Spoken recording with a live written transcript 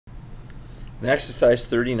In exercise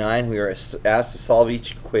 39, we are asked to solve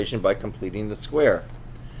each equation by completing the square.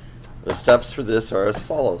 The steps for this are as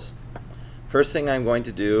follows. First thing I'm going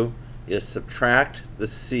to do is subtract the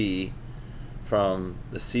c from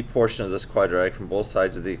the c portion of this quadratic from both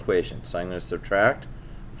sides of the equation. So I'm going to subtract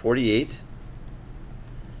 48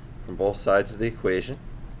 from both sides of the equation.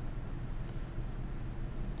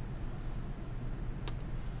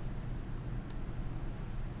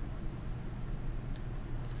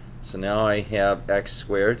 So now I have x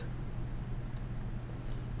squared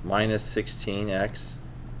minus 16x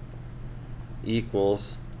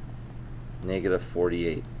equals negative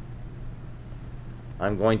 48.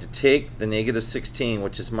 I'm going to take the negative 16,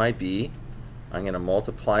 which is my b. I'm going to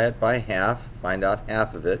multiply it by half, find out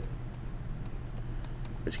half of it,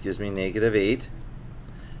 which gives me negative 8.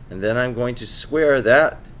 And then I'm going to square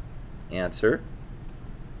that answer,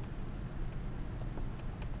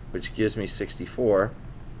 which gives me 64.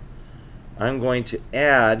 I'm going to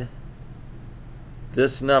add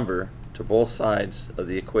this number to both sides of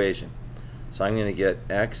the equation. So I'm going to get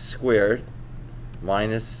x squared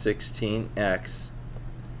minus 16x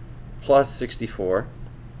plus 64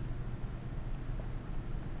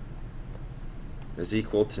 is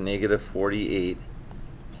equal to negative 48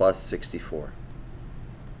 plus 64.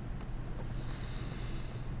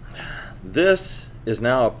 This is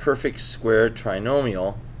now a perfect squared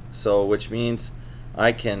trinomial, so which means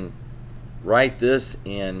I can write this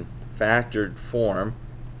in factored form,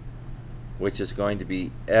 which is going to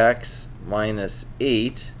be x minus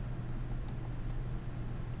 8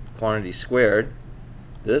 quantity squared.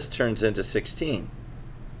 This turns into 16.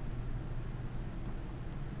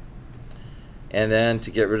 And then to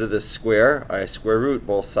get rid of this square, I square root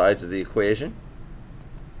both sides of the equation.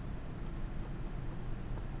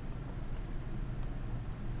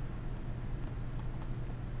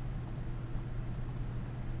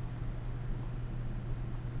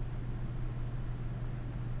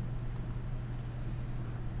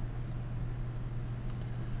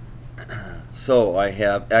 So I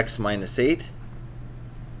have x minus 8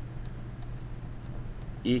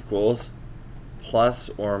 equals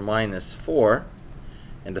plus or minus 4,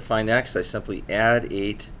 and to find x I simply add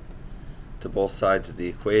 8 to both sides of the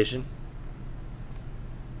equation.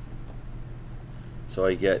 So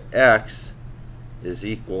I get x is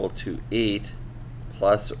equal to 8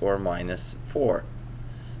 plus or minus 4.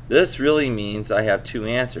 This really means I have two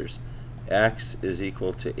answers. X is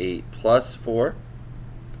equal to 8 plus 4,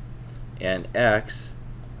 and x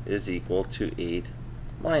is equal to 8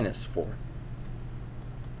 minus 4,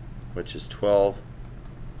 which is 12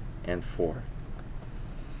 and 4.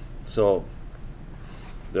 So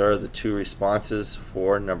there are the two responses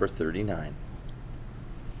for number 39.